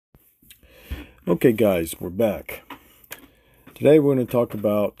Okay guys, we're back. Today we're going to talk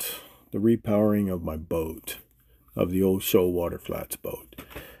about the repowering of my boat, of the old Shoalwater flats boat.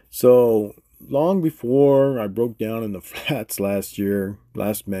 So long before I broke down in the flats last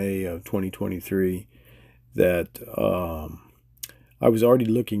May of 2023, that I was already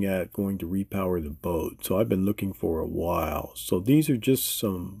looking at going to repower the boat. So I've been looking for a while. So these are just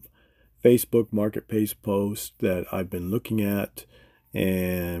some Facebook marketplace posts that I've been looking at,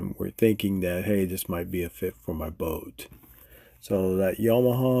 and we're thinking that, hey, this might be a fit for my boat. So that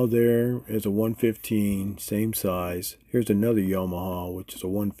Yamaha there is a 115, same size. Here's another Yamaha, which is a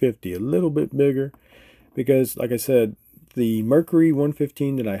 150, a little bit bigger, because like I said, the Mercury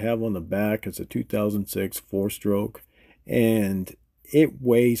 115 that I have on the back is a 2006 four-stroke, and it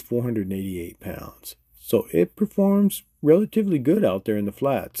weighs 488 pounds. So it performs relatively good out there in the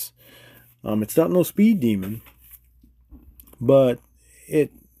flats. It's not no speed demon, but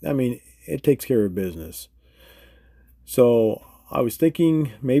it takes care of business. So I was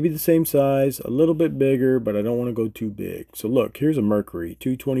thinking maybe the same size, a little bit bigger, but I don't want to go too big. So look, here's a Mercury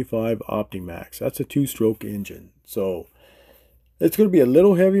 225 Optimax. That's a two-stroke engine. So it's going to be a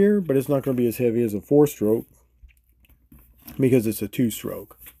little heavier, but it's not going to be as heavy as a four-stroke because it's a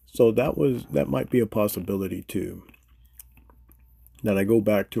two-stroke. So that might be a possibility too, that I go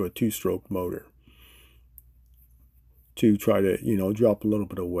back to a two-stroke motor to try to, drop a little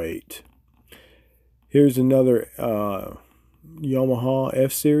bit of weight. Here's another Yamaha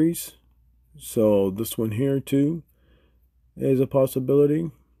F series. So this one here too is a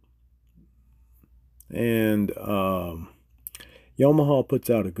possibility. And Yamaha puts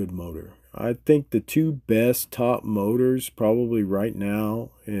out a good motor. I think the two best top motors probably right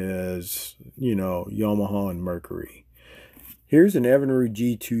now is, Yamaha and Mercury. Here's an Evinrude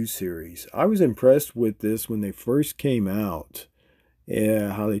G2 series. I was impressed with this when they first came out.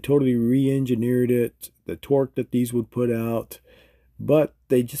 How they totally re-engineered it, the torque that these would put out, but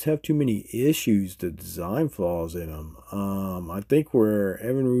they just have too many issues, the design flaws in them. I think where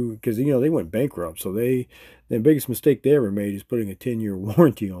Evinrude, because they went bankrupt, so the biggest mistake they ever made is putting a 10-year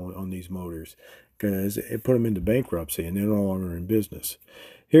warranty on these motors, because it put them into bankruptcy and they're no longer in business.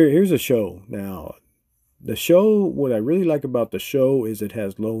 Here's a Show. Now, the Show, what I really like about the Show is it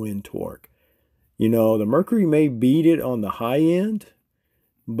has low end torque. The Mercury may beat it on the high end,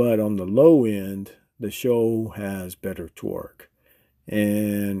 but on the low end, the Show has better torque.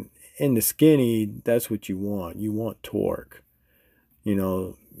 And in the skinny, that's what you want. You want torque.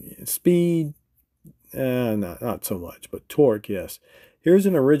 Speed, not so much, but torque, yes. Here's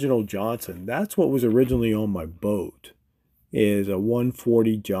an original Johnson. That's what was originally on my boat, is a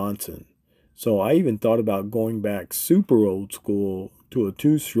 140 Johnson. So I even thought about going back super old school to a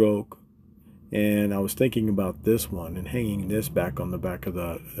two-stroke, and I was thinking about this one and hanging this back on the back of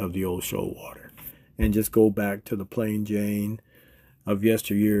the old Shoalwater, and just go back to the plain Jane of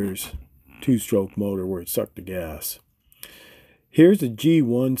yesteryear's two-stroke motor where it sucked the gas. Here's the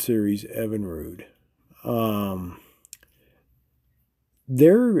G1 series Evinrude.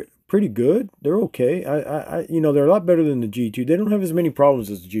 They're pretty good. They're okay. They're a lot better than the G2. They don't have as many problems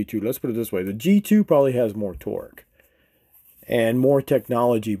as the G2. Let's put it this way. The G2 probably has more torque and more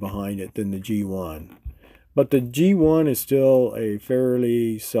technology behind it than the G1. But the G1 is still a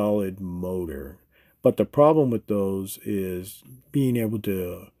fairly solid motor. But the problem with those is being able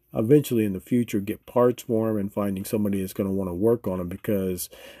to eventually in the future get parts for them and finding somebody that's going to want to work on them, because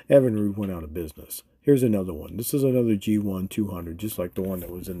Evinrude went out of business. Here's another one. This is another G1 200, just like the one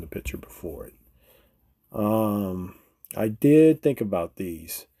that was in the picture before it. I did think about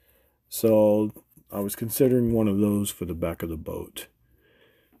these. So I was considering one of those for the back of the boat.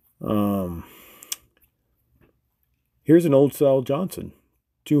 Here's an old style Johnson,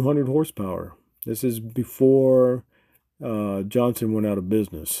 200 horsepower. This is before Johnson went out of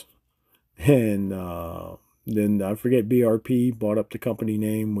business. And then I forget, BRP bought up the company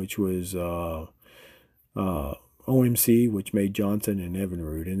name, which was OMC, which made Johnson and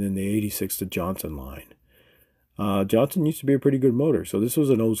Evinrude, and then the 86 the Johnson line. Johnson used to be a pretty good motor, so this was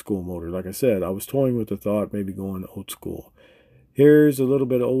an old school motor. Like I said, I was toying with the thought maybe going old school. Here's a little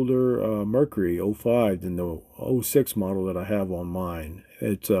bit older Mercury 05 than the 06 model that I have on mine.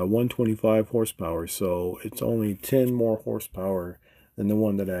 It's 125 horsepower, so it's only 10 more horsepower than the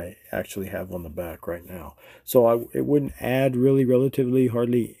one that I actually have on the back right now. So it wouldn't add really relatively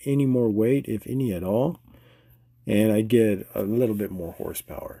hardly any more weight, if any at all. And I get a little bit more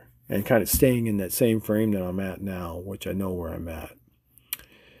horsepower and kind of staying in that same frame that I'm at now, which I know where I'm at.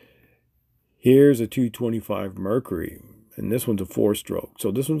 Here's a 225 Mercury, and this one's a four-stroke.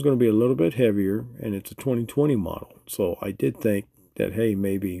 So this one's going to be a little bit heavier, and it's a 2020 model. So I did think that, hey,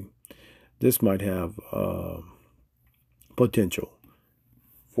 maybe this might have potential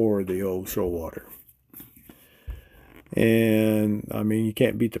for the old Shoalwater. And I mean, you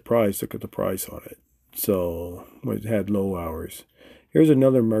can't beat the price. Look at the price on it. So it had low hours. Here's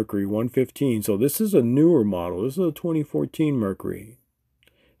another Mercury 115. So this is a newer model. This is a 2014 Mercury.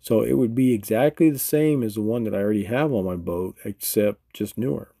 So it would be exactly the same as the one that I already have on my boat, except just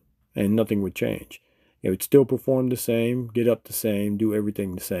newer. And nothing would change. It would still perform the same, get up the same, do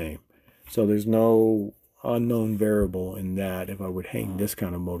everything the same. So there's no unknown variable in that if I would hang this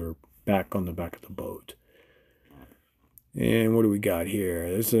kind of motor back on the back of the boat. And what do we got here?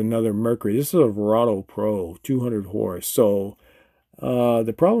 This is another Mercury. This is a Verado Pro, 200 horse. So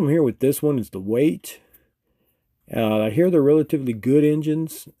the problem here with this one is the weight. I hear they're relatively good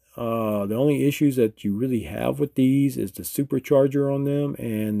engines. The only issues that you really have with these is the supercharger on them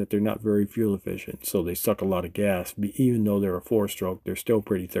and that they're not very fuel efficient. So they suck a lot of gas. Even though they're a 4-stroke, they're still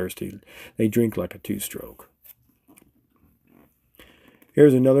pretty thirsty. They drink like a 2-stroke.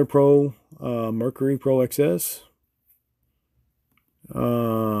 Here's another Pro, Mercury Pro XS.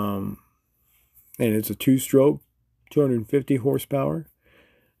 And it's a 2-stroke, 250 horsepower.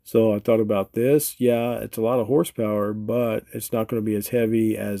 So I thought about this. Yeah, it's a lot of horsepower, but it's not going to be as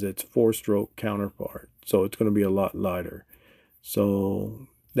heavy as its 4-stroke counterpart. So it's going to be a lot lighter. So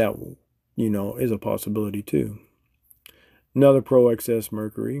that, you know, is a possibility too. Another Pro XS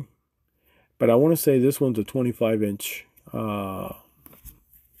Mercury. But I want to say this one's a 25-inch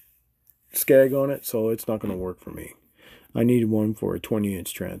skag on it, so it's not going to work for me. I need one for a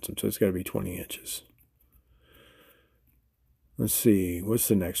 20-inch transom, so it's got to be 20 inches. Let's see, what's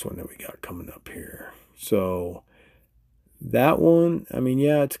the next one that we got coming up here? So that one, I mean,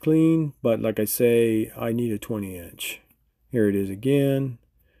 yeah, it's clean, but like I say, I need a 20-inch. Here it is again,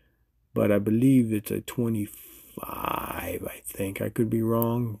 but I believe it's a 25, I think. I could be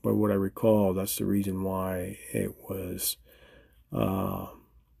wrong, but what I recall, that's the reason why it was,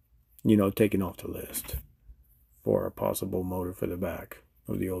 you know, taken off the list for a possible motor for the back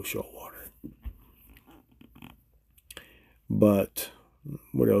of the old Shoalwater. But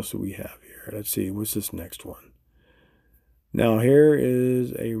what else do we have here? Let's see, what's this next one? Now here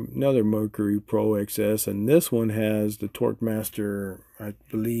is another Mercury Pro XS, and this one has the Torque Master, I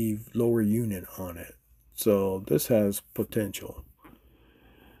believe, lower unit on it. So this has potential.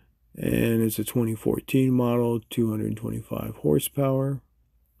 And it's a 2014 model, 225 horsepower.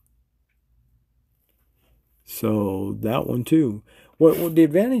 So that one too. What the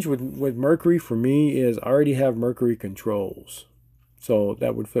advantage with Mercury for me is I already have Mercury controls. So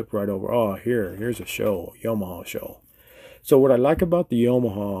that would flip right over. Oh, here's a Yamaha show. So what I like about the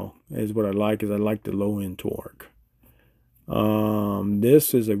Yamaha is I like the low end torque.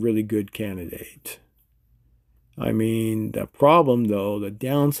 This is a really good candidate. I mean, the problem though, the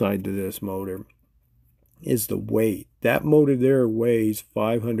downside to this motor is the weight. That motor there weighs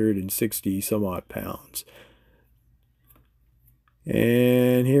 560 some odd pounds.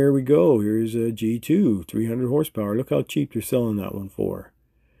 And here we go. Here's a G2, 300 horsepower. Look how cheap they're selling that one for.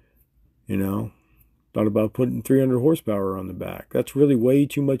 You know, thought about putting 300 horsepower on the back. That's really way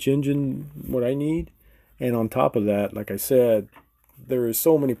too much engine, what I need. And on top of that, like I said, there is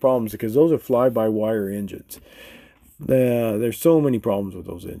so many problems because those are fly-by-wire engines. There's so many problems with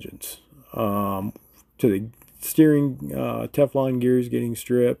those engines. To the steering, Teflon gears getting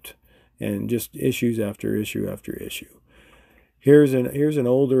stripped, and just issues after issue after issue. Here's an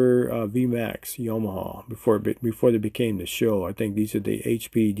older VMAX Yamaha before they became the show. I think these are the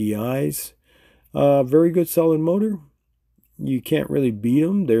HPDIs. Very good solid motor. You can't really beat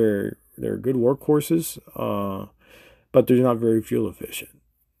them. They're good workhorses, but they're not very fuel efficient.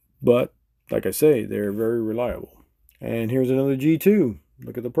 But like I say, they're very reliable. And here's another G2.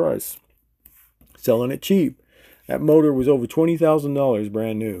 Look at the price. Selling it cheap. That motor was over $20,000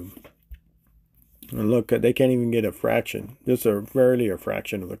 brand new. And look, they can't even get a fraction. Just barely a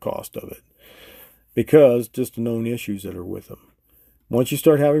fraction of the cost of it. Because just the known issues that are with them. Once you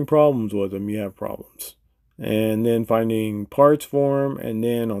start having problems with them, you have problems. And then finding parts for them. And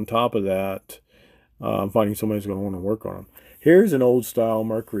then on top of that, finding somebody who's going to want to work on them. Here's an old style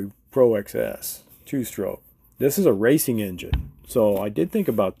Mercury Pro XS 2-stroke. This is a racing engine. So I did think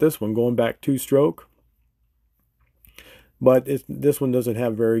about this one going back 2-stroke. But this one doesn't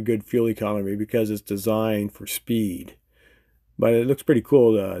have very good fuel economy because it's designed for speed. But it looks pretty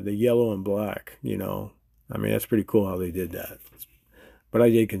cool, the yellow and black, you know. I mean, that's pretty cool how they did that. But I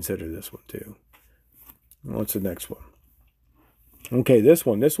did consider this one too. What's the next one? Okay, this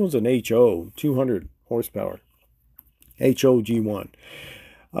one's an HO, 200 horsepower. HO G1.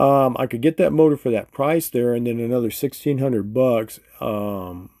 I could get that motor for that price there, and then another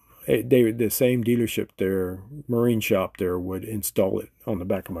 $1,600 the same dealership there, marine shop there, would install it on the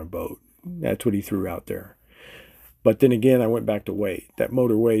back of my boat. That's what he threw out there. But then again, I went back to weight. That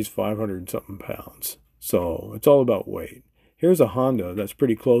motor weighs 500 and something pounds. So it's all about weight. Here's a Honda that's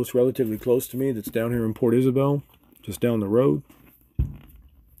pretty close, relatively close to me, that's down here in Port Isabel, just down the road.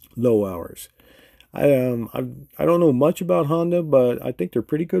 Low hours. I don't know much about Honda, but I think they're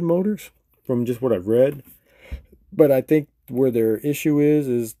pretty good motors from just what I've read. But I think where their issue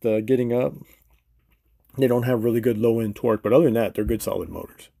is the getting up. They don't have really good low end torque, but other than that, they're good solid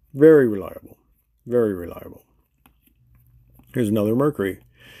motors. Very reliable. Very reliable. Here's another Mercury.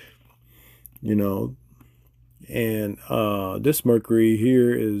 You know, and this Mercury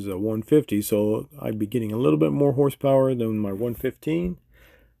here is a 150, so I'd be getting a little bit more horsepower than my 115.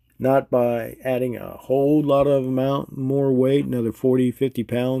 Not by adding a whole lot of amount more weight, another 40, 50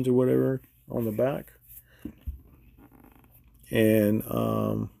 pounds or whatever on the back. And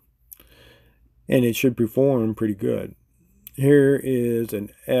it should perform pretty good. Here is an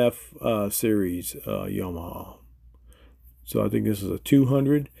F series Yamaha. So I think this is a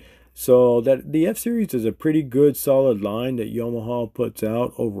 200. So that the F series is a pretty good solid line that Yamaha puts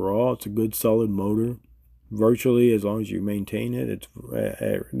out overall. It's a good solid motor. Virtually, as long as you maintain it,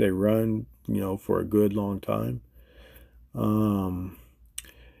 they run, you know, for a good long time.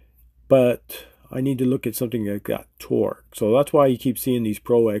 But I need to look at something that got torque. So that's why you keep seeing these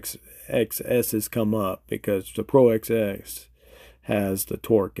Pro XS's come up, because the Pro XS has the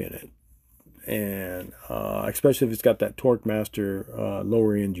torque in it. And especially if it's got that Torque Master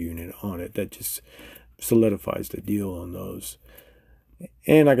lower end unit on it, that just solidifies the deal on those.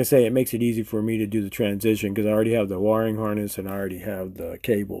 And like I say, it makes it easy for me to do the transition because I already have the wiring harness and I already have the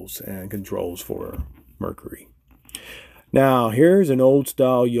cables and controls for Mercury. Now, here's an old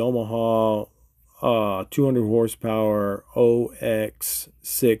style Yamaha 200 horsepower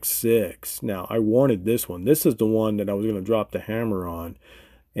OX66. Now, I wanted this one. This is the one that I was going to drop the hammer on.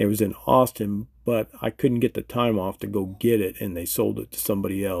 It was in Austin, but I couldn't get the time off to go get it, and they sold it to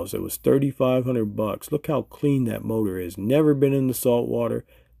somebody else. It was $3,500. Look how clean that motor is. Never been in the salt water,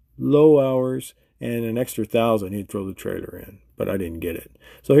 low hours, and an extra $1,000 he'd throw the trailer in, but I didn't get it.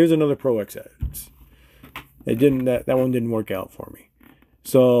 So here's another Pro XS. That one didn't work out for me.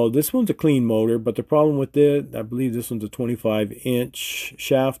 So this one's a clean motor, but the problem with it, I believe this one's a 25-inch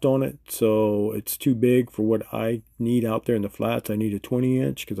shaft on it, so it's too big for what I need out there in the flats. I need a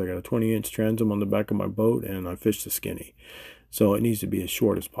 20-inch because I got a 20-inch transom on the back of my boat, and I fish the skinny. So it needs to be as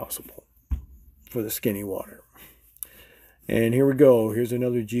short as possible for the skinny water. And here we go. Here's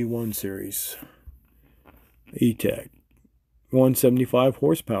another G1 series. E-Tech. 175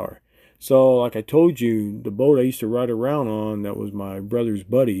 horsepower. So, like I told you, the boat I used to ride around on, that was my brother's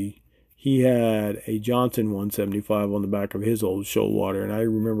buddy, he had a Johnson 175 on the back of his old Shoalwater, and I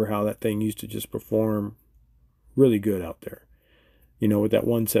remember how that thing used to just perform really good out there, you know, with that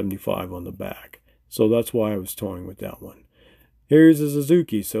 175 on the back. So that's why I was toying with that one. Here's a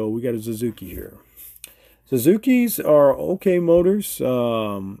Suzuki. So we got a Suzuki here. Suzukis are okay motors.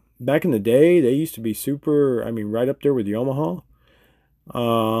 Back in the day, they used to be super, I mean, right up there with Yamaha.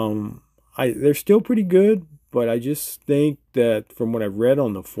 They're still pretty good, but I just think that from what I've read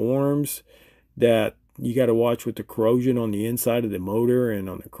on the forums, that you got to watch with the corrosion on the inside of the motor and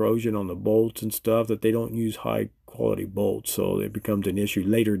on the corrosion on the bolts and stuff, that they don't use high quality bolts, so it becomes an issue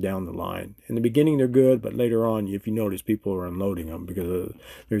later down the line. In the beginning they're good, but later on, if you notice, people are unloading them because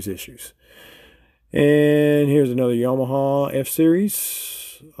there's issues. And here's another Yamaha F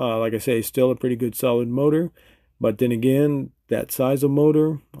series. Like I say, still a pretty good solid motor, but then again, that size of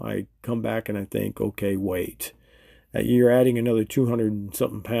motor, I come back and I think, okay, wait. You're adding another 200 and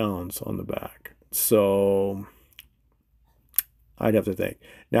something pounds on the back. So I'd have to think.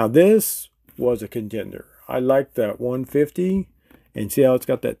 Now this was a contender. I like that 150, and see how it's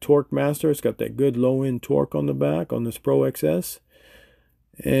got that Torque Master. It's got that good low end torque on the back on this Pro XS.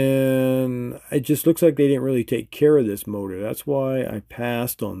 And it just looks like they didn't really take care of this motor. That's why I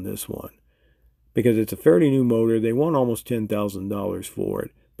passed on this one. Because it's a fairly new motor. They want almost $10,000 for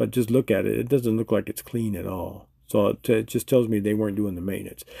it. But just look at it. It doesn't look like it's clean at all. So it just tells me they weren't doing the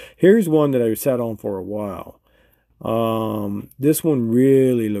maintenance. Here's one that I sat on for a while. This one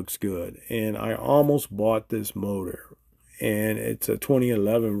really looks good. And I almost bought this motor. And it's a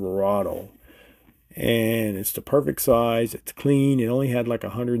 2011 Verado. And it's the perfect size. It's clean. It only had like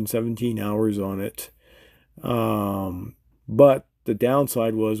 117 hours on it. But the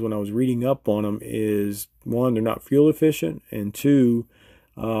downside was, when I was reading up on them, is one, they're not fuel efficient, and two,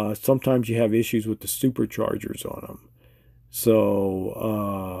 sometimes you have issues with the superchargers on them.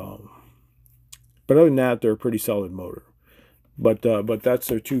 So, but other than that, they're a pretty solid motor. But that's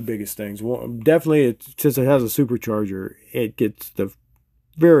their two biggest things. Well, definitely, since it has a supercharger, it gets the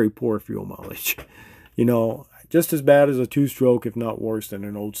very poor fuel mileage. You know, just as bad as a two-stroke, if not worse than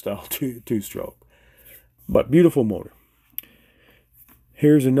an old style two-stroke. But beautiful motor.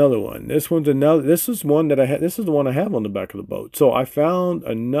 Here's another one. This is one that I had. This is the one I have on the back of the boat. So I found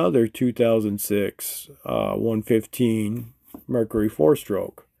another 2006 115 Mercury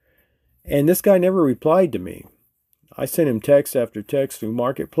 4-stroke, and this guy never replied to me. I sent him text after text through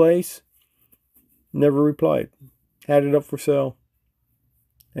Marketplace. Never replied. Had it up for sale,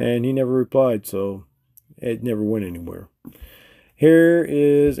 and he never replied. So it never went anywhere. Here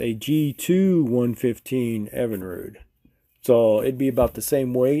is a G2 115 Evinrude. So it'd be about the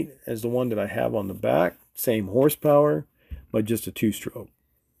same weight as the one that I have on the back, same horsepower, but just a two-stroke.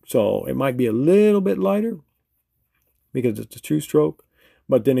 So it might be a little bit lighter because it's a two-stroke.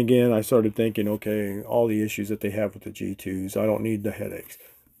 But then again, I started thinking, okay, all the issues that they have with the G2s, I don't need the headaches.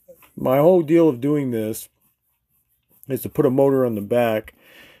 My whole deal of doing this is to put a motor on the back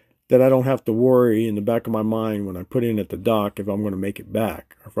that I don't have to worry in the back of my mind when I put in at the dock if I'm going to make it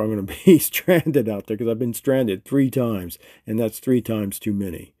back, or if I'm going to be stranded out there, because I've been stranded 3 times, and that's 3 times too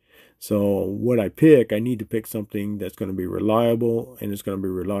many. So what I pick, I need to pick something that's going to be reliable, and it's going to be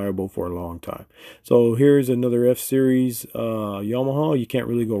reliable for a long time. So here's another F-Series Yamaha. You can't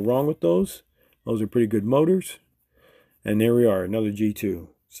really go wrong with those. Those are pretty good motors. And there we are, another G2.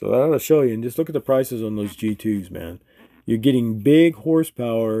 So that ought to show you, and just look at the prices on those G2s, man. You're getting big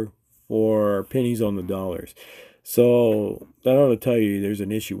horsepower for pennies on the dollars. So that ought to tell you there's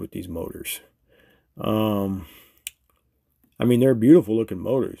an issue with these motors. I mean, they're beautiful looking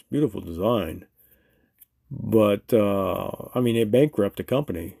motors, beautiful design. But, I mean, they bankrupt the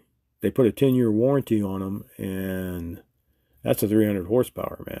company. They put a 10-year warranty on them, and that's a 300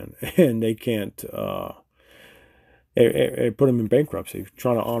 horsepower, man. And they can't, it put them in bankruptcy,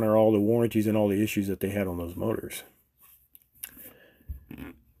 trying to honor all the warranties and all the issues that they had on those motors.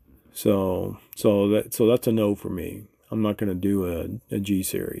 So that's a no for me. I'm not going to do a G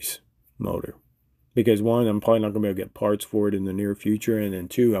series motor, because 1, I'm probably not going to be able to get parts for it in the near future, and then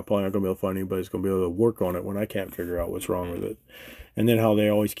 2, I'm probably not going to be able to find anybody that's going to be able to work on it when I can't figure out what's wrong with it. And then how they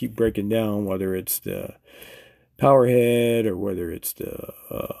always keep breaking down, whether it's the power head or whether it's the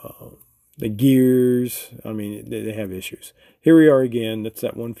gears. I mean, they have issues. Here we are again. That's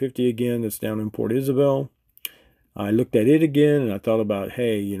that 150 again. That's down in Port Isabel. I looked at it again, and I thought about,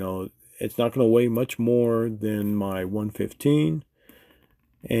 hey, you know, it's not going to weigh much more than my 115,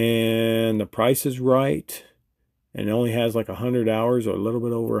 and the price is right, and it only has like 100 hours or a little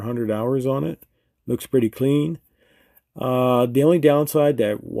bit over 100 hours on it. Looks pretty clean. The only downside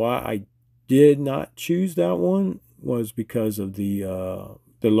that why I did not choose that one was because of the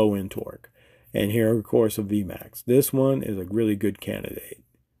low end torque. And here, of course, a VMAX. This one is a really good candidate.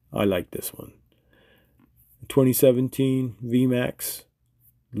 I like this one. 2017 VMAX,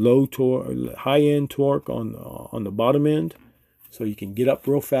 low torque, high end torque on the bottom end, so you can get up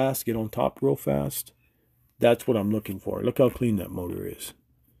real fast, get on top real fast. That's what I'm looking for. Look how clean that motor is.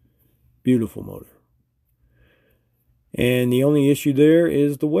 Beautiful motor. And the only issue there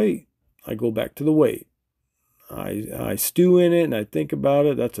is the weight. I go back to the weight. I stew in it and I think about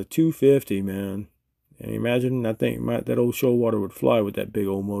it. That's a 250, man. And imagine, I think that old Shoalwater would fly with that big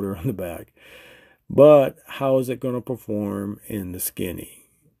old motor on the back. But how is it going to perform in the skinny?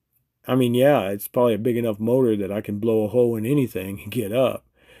 I mean, yeah, it's probably a big enough motor that I can blow a hole in anything and get up.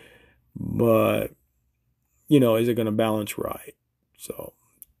 But, you know, is it going to balance right? So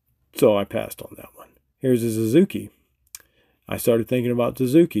I passed on that one. Here's a Suzuki. I started thinking about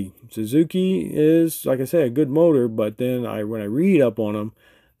Suzuki. Suzuki is, like I said, a good motor, but then when I read up on them,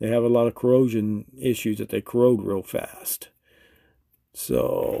 they have a lot of corrosion issues that they corrode real fast.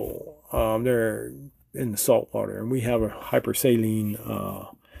 So they're in the salt water, and we have a hypersaline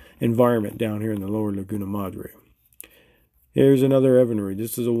environment down here in the lower Laguna Madre. Here's another Evinrude.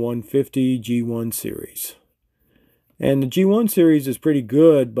 This is a 150 G1 series. And the G1 series is pretty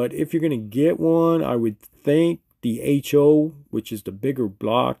good, but if you're going to get one, I would think the HO, which is the bigger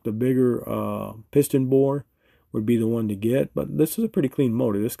block, the bigger piston bore, would be the one to get. But this is a pretty clean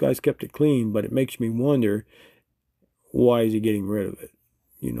motor. This guy's kept it clean, but it makes me wonder, why is he getting rid of it?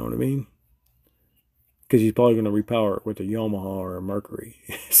 You know what I mean? Because he's probably going to repower it with a Yamaha or a Mercury.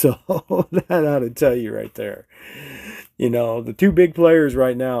 So that ought to tell you right there. You know, the two big players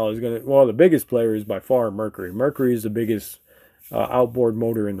right now is going to, well, the biggest player is by far Mercury. Mercury is the biggest outboard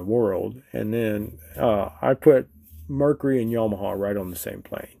motor in the world. And then I put Mercury and Yamaha right on the same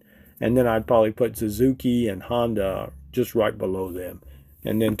plane. And then I'd probably put Suzuki and Honda just right below them.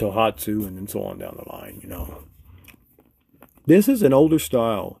 And then Tohatsu, and then so on down the line, you know. This is an older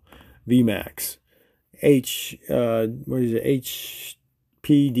style VMAX. What is it?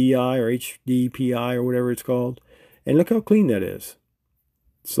 HPDI or HDPI or whatever it's called. And look how clean that is.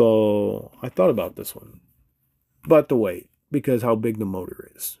 So I thought about this one. But the weight, because how big the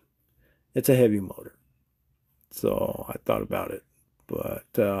motor is. It's a heavy motor. So I thought about it. But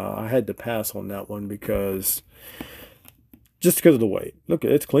I had to pass on that one because of the weight. Look,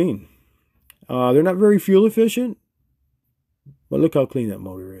 it's clean. They're not very fuel efficient. But look how clean that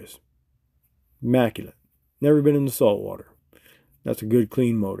motor is. Immaculate. Never been in the salt water. That's a good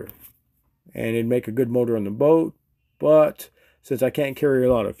clean motor. And it'd make a good motor on the boat. But since I can't carry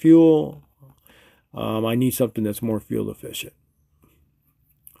a lot of fuel, I need something that's more fuel efficient.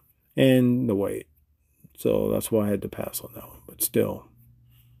 And the weight. So that's why I had to pass on that one. But still,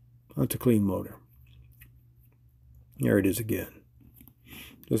 that's a clean motor. There it is again.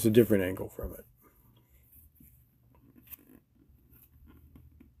 Just a different angle from it.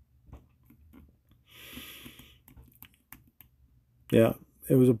 Yeah,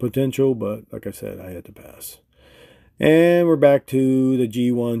 it was a potential, but like I said, I had to pass. And we're back to the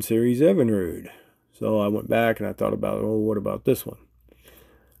G1 series Evinrude. So I went back and I thought about, oh, what about this one?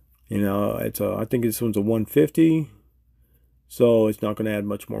 You know, I think this one's a 150. So it's not going to add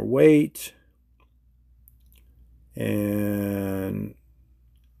much more weight. And,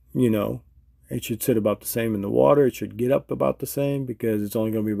 you know, it should sit about the same in the water. It should get up about the same because it's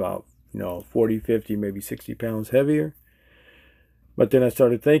only going to be about, 40, 50, maybe 60 pounds heavier. But then I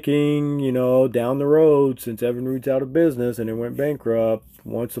started thinking, down the road, since Evinrude's out of business and it went bankrupt,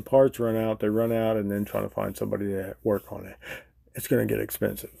 once the parts run out, they run out, and then trying to find somebody to work on it. It's going to get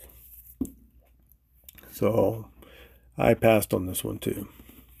expensive. So I passed on this one too.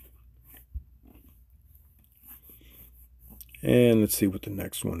 And let's see what the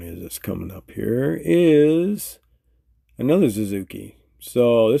next one is that's coming up here is another Suzuki.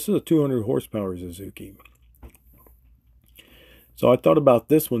 So this is a 200 horsepower Suzuki. So I thought about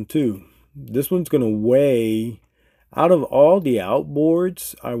this one too. This one's going to weigh, out of all the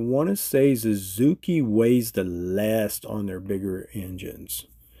outboards, I want to say Suzuki weighs the last on their bigger engines.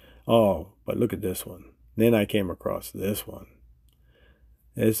 Oh, but look at this one. Then I came across this one.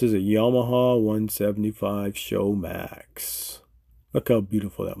 This is a Yamaha 175 Show Max. Look how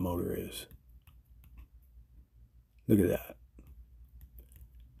beautiful that motor is. Look at that.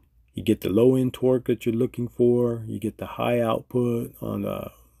 You get the low end torque that you're looking for. You get the high output on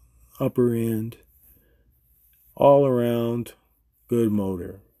the upper end. All around good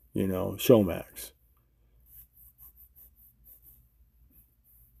motor, Show Max.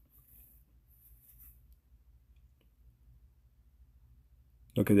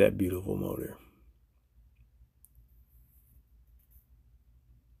 Look at that beautiful motor.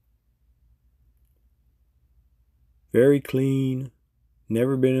 Very clean.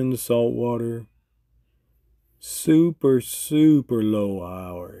 Never been in the salt water. Super, super low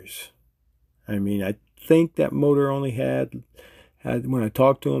hours. I mean, I think that motor only had when I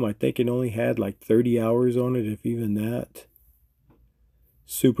talked to him, I think it only had like 30 hours on it, if even that.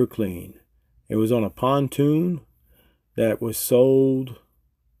 Super clean. It was on a pontoon that was sold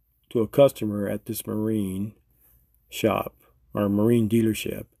to a customer at this marine shop or marine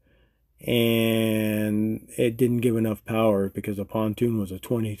dealership. And it didn't give enough power because the pontoon was a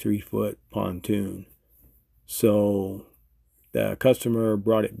 23-foot pontoon. So the customer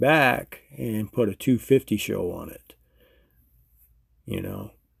brought it back and put a 250 show on it,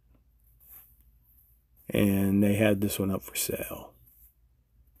 and they had this one up for sale.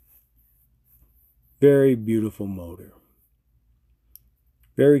 Very beautiful motor.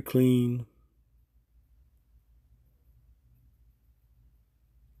 Very clean.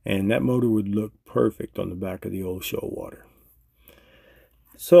 And that motor would look perfect on the back of the old Shoalwater.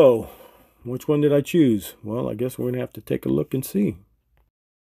 So, which one did I choose? Well, I guess we're going to have to take a look and see.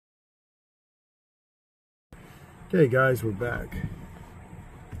 Okay guys, we're back.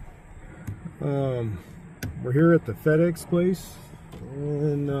 We're here at the FedEx place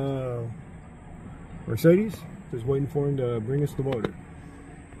in Mercedes. Just waiting for him to bring us the motor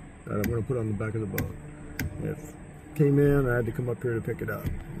that I'm going to put on the back of the boat. It came in, I had to come up here to pick it up.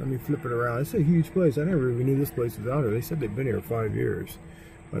 Let me flip it around. It's a huge place. I never even knew this place was out here. They said they've been here 5 years.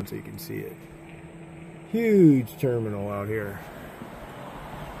 So you can see it. Huge terminal out here.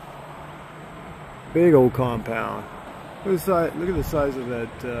 Big old compound. Look at the size of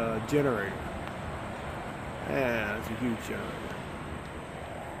that generator. Yeah, it's a huge generator.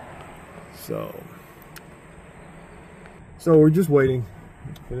 So we're just waiting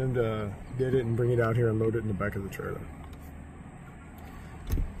for them to get it and bring it out here and load it in the back of the trailer.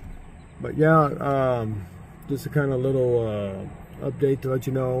 But yeah, just a kind of little update to let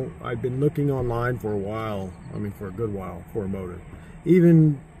you know, I've been looking online for a while. I mean, for a good while, for a motor.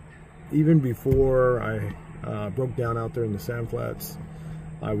 Even before I broke down out there in the sand flats,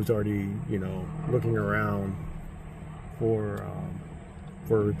 I was already, you know, looking around for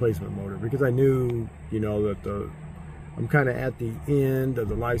a replacement motor, because I knew, you know, that I'm kind of at the end of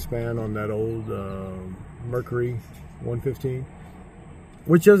the lifespan on that old Mercury 115,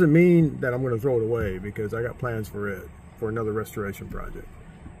 which doesn't mean that I'm going to throw it away, because I got plans for it for another restoration project,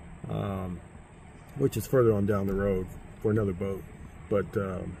 which is further on down the road for another boat. But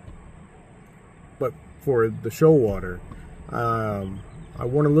for the Shoalwater, I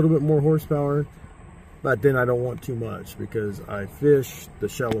want a little bit more horsepower, but then I don't want too much, because I fish the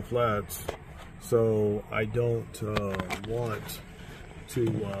shallow flats, so I don't want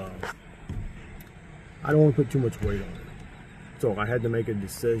to put too much weight on it. So I had to make a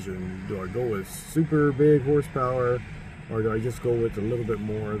decision: do I go with super big horsepower, or do I just go with a little bit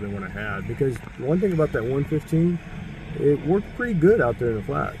more than what I had? Because one thing about that 115, it worked pretty good out there in the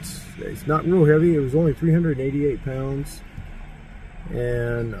flats. It's not real heavy. It was only 388 pounds,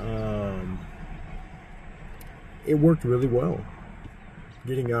 and it worked really well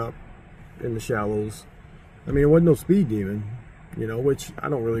getting up in the shallows. I mean, it wasn't no speed demon, you know, which I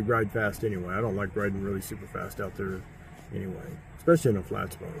don't really ride fast anyway. I don't like riding really super fast out there anyway, especially in a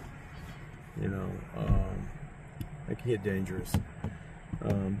flats boat. You know, it can get dangerous.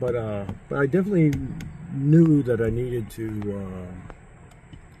 But I definitely knew that I needed to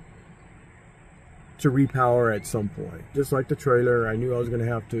repower at some point. Just like the trailer, I knew I was going to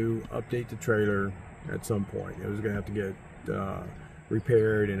have to update the trailer at some point. It was going to have to get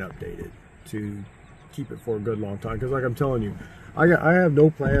repaired and updated to keep it for a good long time. Because like I'm telling you, I have no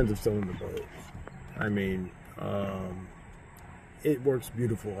plans of selling the boat. I mean, it works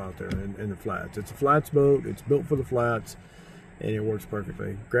beautiful out there in the flats. It's a flats boat. It's built for the flats, and it works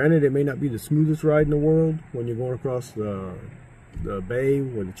perfectly. Granted, it may not be the smoothest ride in the world when you're going across the bay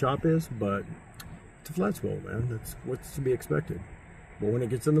where the chop is, but it's a flats boat, man. That's what's to be expected. But when it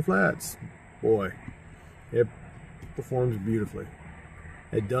gets in the flats, boy, it performs beautifully.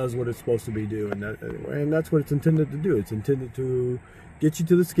 It does what it's supposed to be doing, and that's what it's intended to do. It's intended to get you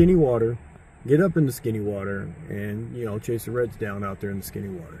to the skinny water, get up in the skinny water, and, you know, chase the reds down out there in the skinny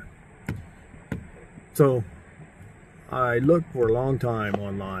water. So I looked for a long time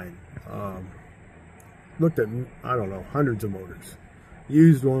online. Looked at, I don't know, hundreds of motors,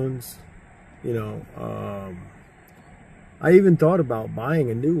 used ones. You know, I even thought about buying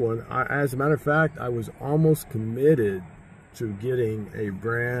a new one. As a matter of fact, I was almost committed to getting a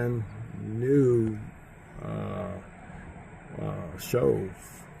brand new show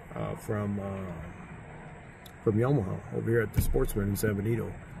from Yamaha over here at the Sportsman in San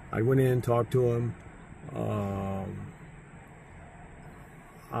Benito. I went in, talked to him.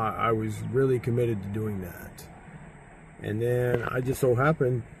 I was really committed to doing that. And then I just so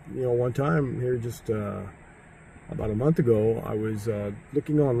happened, you know, one time here just about a month ago, I was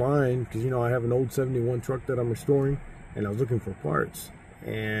looking online, because, you know, I have an old 71 truck that I'm restoring, and I was looking for parts.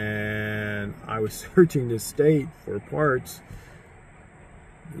 And I was searching the state for parts,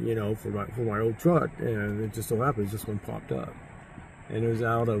 you know, for my old truck, and it just so happens this one popped up. And it was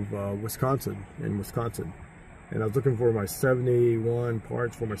out of Wisconsin, and I was looking for my 71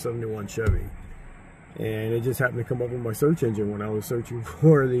 parts for my 71 Chevy, and it just happened to come up in my search engine when I was searching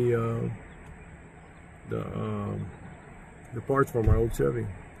for the parts for my old Chevy,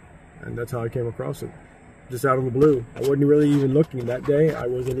 and that's how I came across it, just out of the blue. I wasn't really even looking that day. I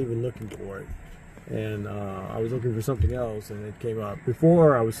wasn't even looking for it, and I was looking for something else, and it came up.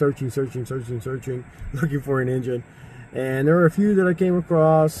 Before, I was searching, looking for an engine, and there were a few that I came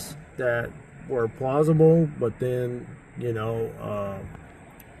across that were plausible, but then, you know,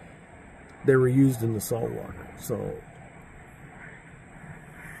 they were used in the saltwater. So,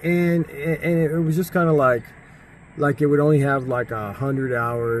 and it was just kind of like it would only have like 100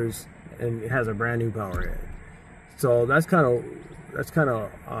 hours, and it has a brand new power head. So that's kind of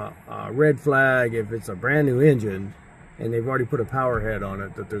a red flag if it's a brand new engine and they've already put a power head on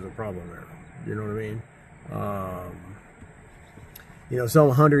it, that there's a problem there. You know what I mean? You know, some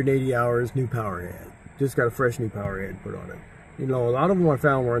 180 hours, new power head. Just got a fresh new power head put on it. You know, a lot of them I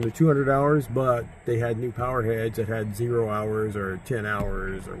found were under 200 hours, but they had new power heads that had 0 hours or 10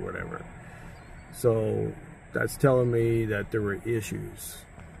 hours or whatever. So that's telling me that there were issues,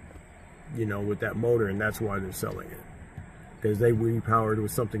 you know, with that motor, and that's why they're selling it. Because they repowered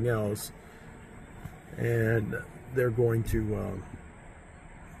with something else, and they're going to,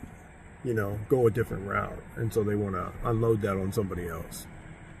 you know, go a different route, and so they want to unload that on somebody else.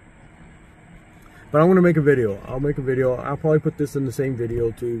 But I'm going to make a video. I'll make a video. I'll probably put this in the same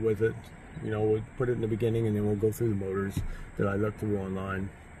video too with it. You know, we'll put it in the beginning and then we'll go through the motors that I looked through online.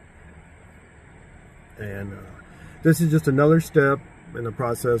 And this is just another step in the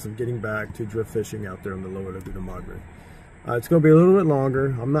process of getting back to drift fishing out there on the lower Laguna Madre. It's going to be a little bit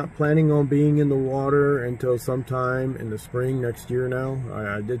longer. I'm not planning on being in the water until sometime in the spring next year now.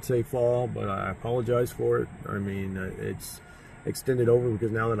 I did say fall, but I apologize for it. I mean, it's extended over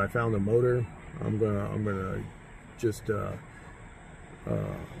because now that I found the motor, I'm gonna just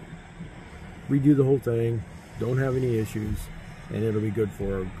redo the whole thing. Don't have any issues, and it'll be good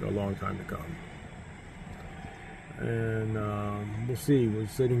for a long time to come. And we'll see. We're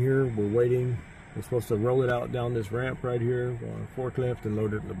sitting here, we're waiting. We're supposed to roll it out down this ramp right here on a forklift and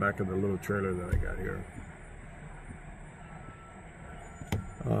load it in the back of the little trailer that I got here.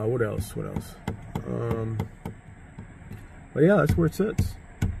 What else? But yeah, that's where it sits.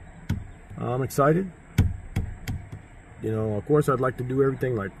 I'm excited. You know, of course, I'd like to do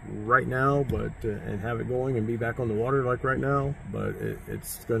everything like right now, but and have it going and be back on the water like right now. But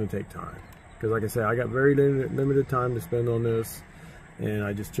it's going to take time because, like I said, I got very limited time to spend on this, and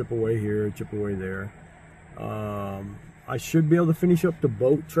I just chip away here, chip away there. I should be able to finish up the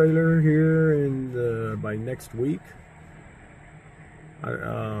boat trailer here by next week. I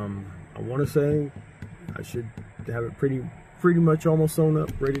want to say I should have it pretty much almost sewn up,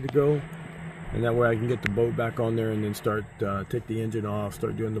 ready to go. And that way I can get the boat back on there and then start, take the engine off,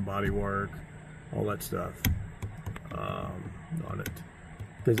 start doing the body work, all that stuff on it.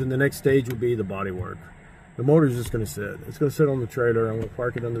 Because then the next stage will be the body work. The motor's just going to sit. It's going to sit on the trailer. I'm going to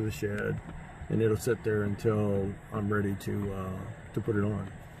park it under the shed, and it'll sit there until I'm ready to put it on.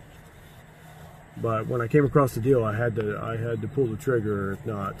 But when I came across the deal, I had to pull the trigger. If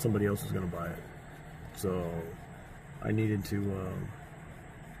not, somebody else was going to buy it. So I needed to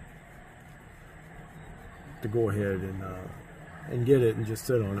go ahead and get it and just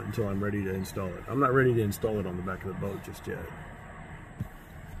sit on it until I'm ready to install it. I'm not ready to install it on the back of the boat just yet.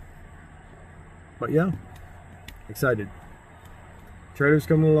 But yeah, excited. Trailer's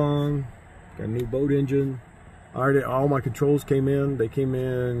coming along. Got a new boat engine. Already, all my controls came in. They came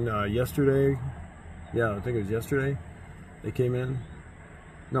in yesterday. Yeah, I think it was yesterday. They came in.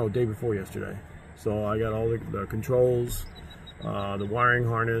 No, day before yesterday. So I got all the controls, the wiring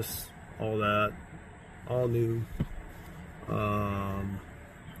harness, all that. All new. I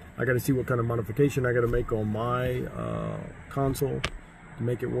got to see what kind of modification I got to make on my console to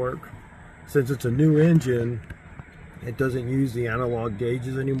make it work. Since it's a new engine, it doesn't use the analog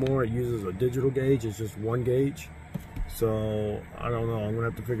gauges anymore. It uses a digital gauge. It's just one gauge. So I don't know. I'm gonna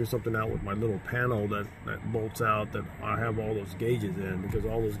have to figure something out with my little panel that bolts out that I have all those gauges in, because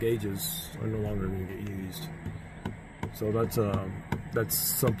all those gauges are no longer going to get used. So that's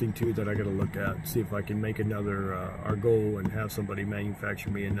something too that I got to look at, see if I can make another or go and have somebody manufacture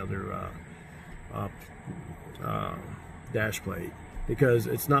me another dash plate, because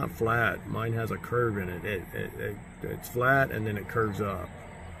it's not flat. Mine has a curve in it. It's flat and then it curves up,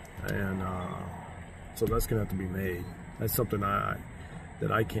 and so that's gonna have to be made. That's something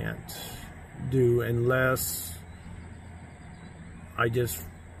that I can't do unless I just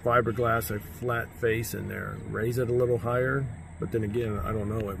fiberglass a flat face in there, raise it a little higher. But then again, I don't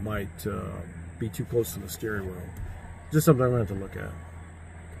know, it might be too close to the steering wheel. Just something I'm gonna have to look at.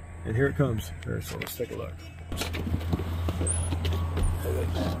 And here it comes. Here, so let's take a look.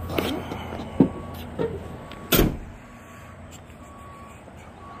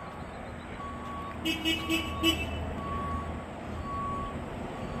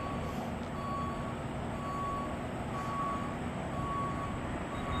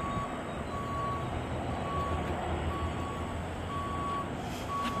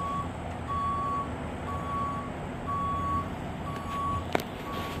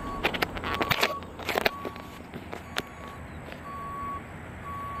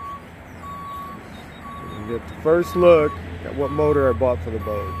 Get the first look at what motor I bought for the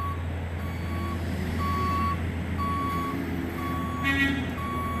boat.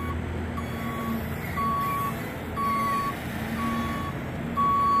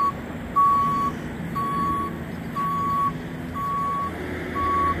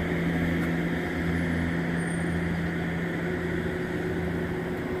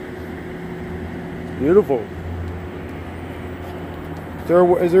 Beautiful.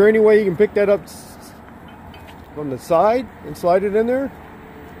 Is there any way you can pick that up from the side and slide it in there?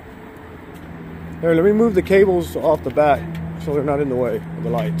 Here, let me move the cables off the back so they're not in the way of the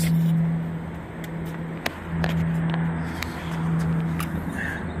lights.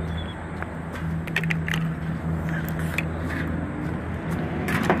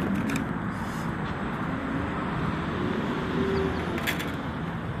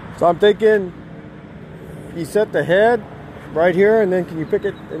 So I'm thinking you set the head right here, and then can you pick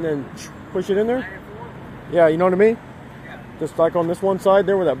it and then push it in there? Yeah, you know what I mean? Just like on this one side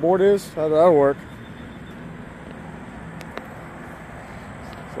there where that board is. That'll work.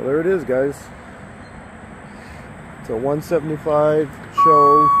 So there it is, guys. It's a 175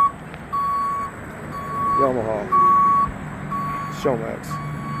 Show Yamaha Showmax.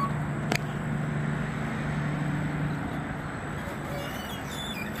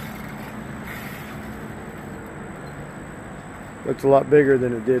 Looks a lot bigger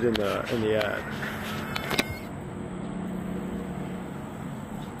than it did in the ad.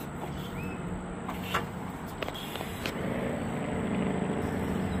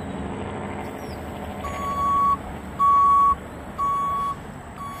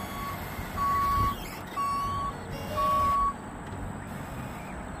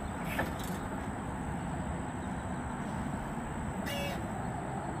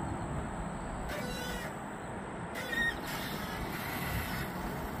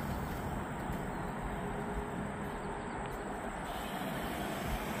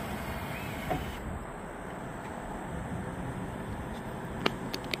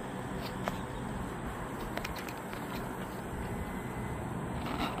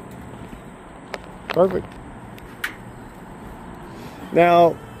 Perfect.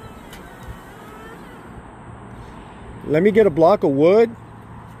 Now, let me get a block of wood.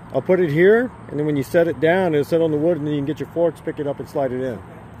 I'll put it here, and then when you set it down, it'll sit on the wood, and then you can get your forks, pick it up, and slide it in.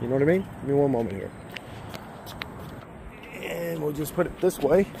 You know what I mean? Give me one moment here. And we'll just put it this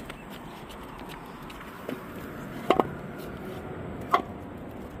way.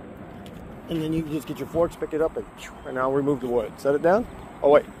 And then you can just get your forks, pick it up, and now remove the wood. Set it down. Oh,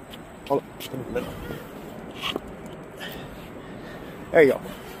 wait. Hold on. In the middle. There you go.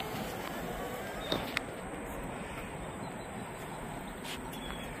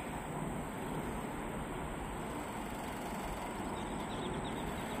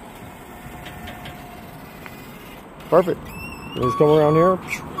 Perfect. Just come around here.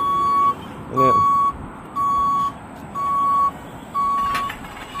 And then.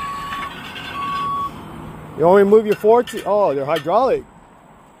 You only move your forks. Oh, they're hydraulic.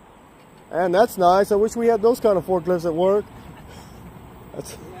 And that's nice. I wish we had those kind of forklifts at work.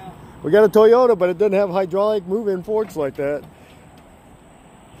 We got a Toyota, but it doesn't have hydraulic moving forks like that.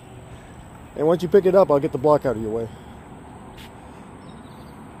 And once you pick it up, I'll get the block out of your way.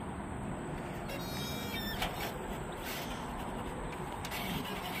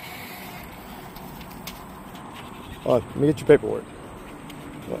 Oh, let me get your paperwork.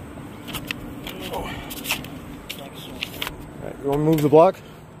 All right, you want to move the block?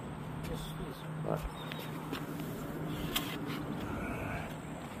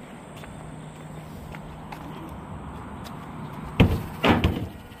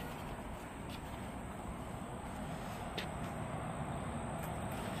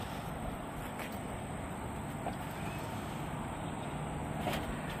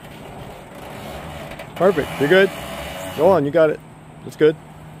 Perfect. You're good. Go on. You got it. That's good.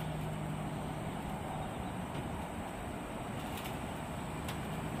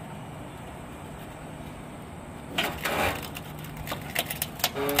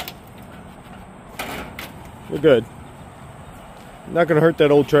 You're good. Not going to hurt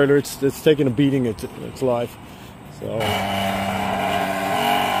that old trailer. It's taking a beating its life. So.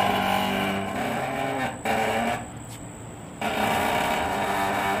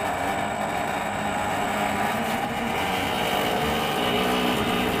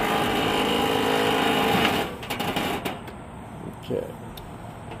 Okay.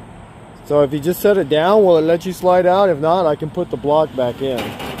 So if you just set it down, will it let you slide out? If not, I can put the block back in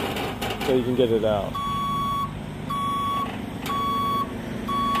so you can get it out.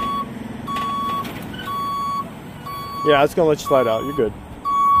 Yeah, it's gonna let you slide out. You're good.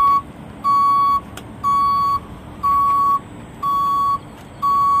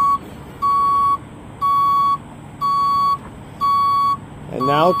 And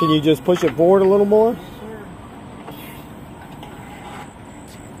now, can you just push it forward a little more?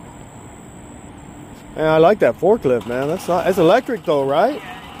 Man, I like that forklift, man. That's electric though, right?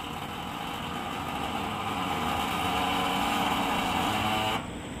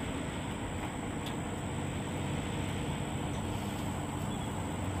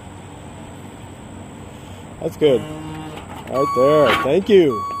 That's good. Right there. Thank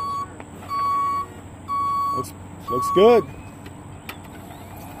you. Looks good.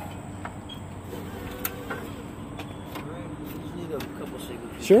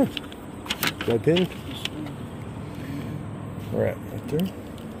 Sure. Got pin? All right, right there.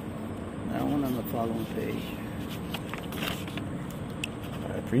 That one on the following page. All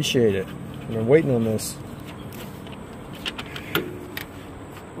right, Appreciate it. I've been waiting on this.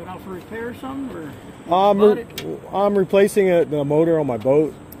 Went out for repair or something? Or I'm replacing the motor on my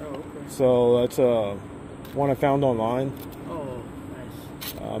boat. oh, okay. So that's one I found online. Oh,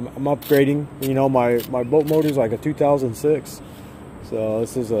 nice. I'm upgrading. You know, my boat motor is like a 2006. So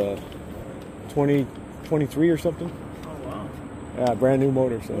this is a 2023 or something. Oh, wow. Yeah, brand new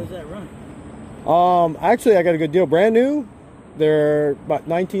motor. So. What does that run? Actually, I got a good deal. Brand new, they're about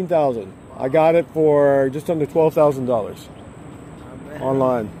 $19,000. Wow. I got it for just under $12,000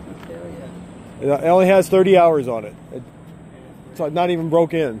 online. Hell yeah. It only has 30 hours on it. It's not even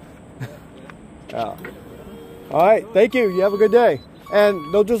broke in. Yeah. All right, thank you. You have a good day.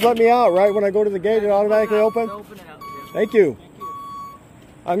 And they'll just let me out, right? When I go to the gate, it automatically open? Open it up, yeah. Thank you.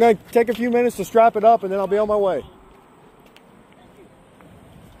 I'm going to take a few minutes to strap it up, and then I'll be on my way.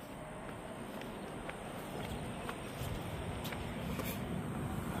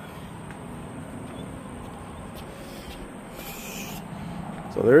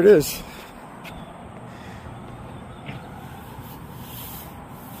 So there it is.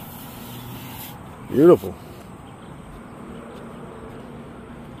 Beautiful.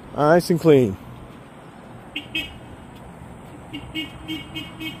 Nice and clean.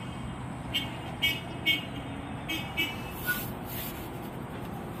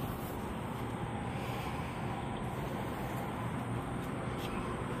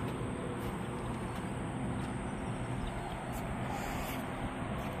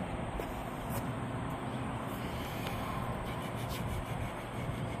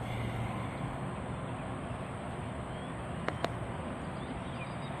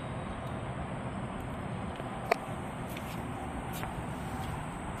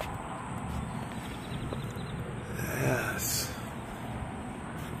 Yes.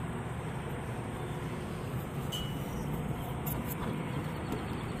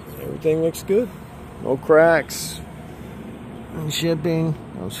 Everything looks good. No cracks. No shipping.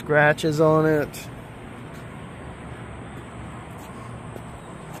 No scratches on it.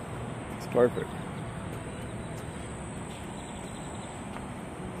 It's perfect.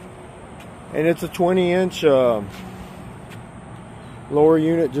 And it's a 20-inch lower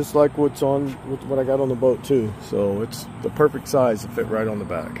unit, just like what's on what I got on the boat too. So it's the perfect size to fit right on the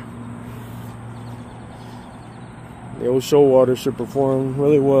back. The old Shoalwater should perform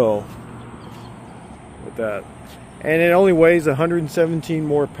really well with that. And it only weighs 117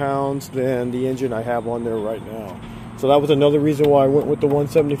 more pounds than the engine I have on there right now. So that was another reason why I went with the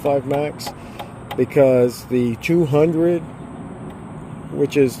 175 max, because the 200,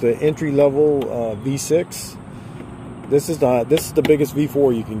 which is the entry level V6, this is the biggest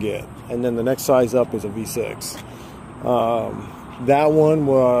V4 you can get, and then the next size up is a V6. That one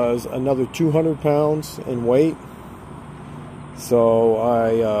was another 200 pounds in weight. So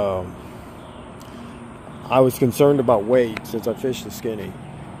I was concerned about weight since I fished the skinny.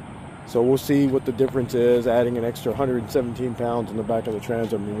 So we'll see what the difference is, adding an extra 117 pounds in the back of the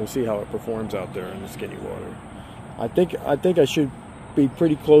transom, and we'll see how it performs out there in the skinny water. I think I should be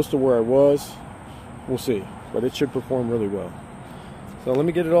pretty close to where I was. We'll see, but it should perform really well. So let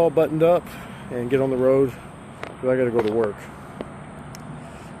me get it all buttoned up and get on the road, because I got to go to work.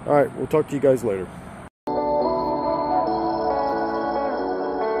 All right, we'll talk to you guys later.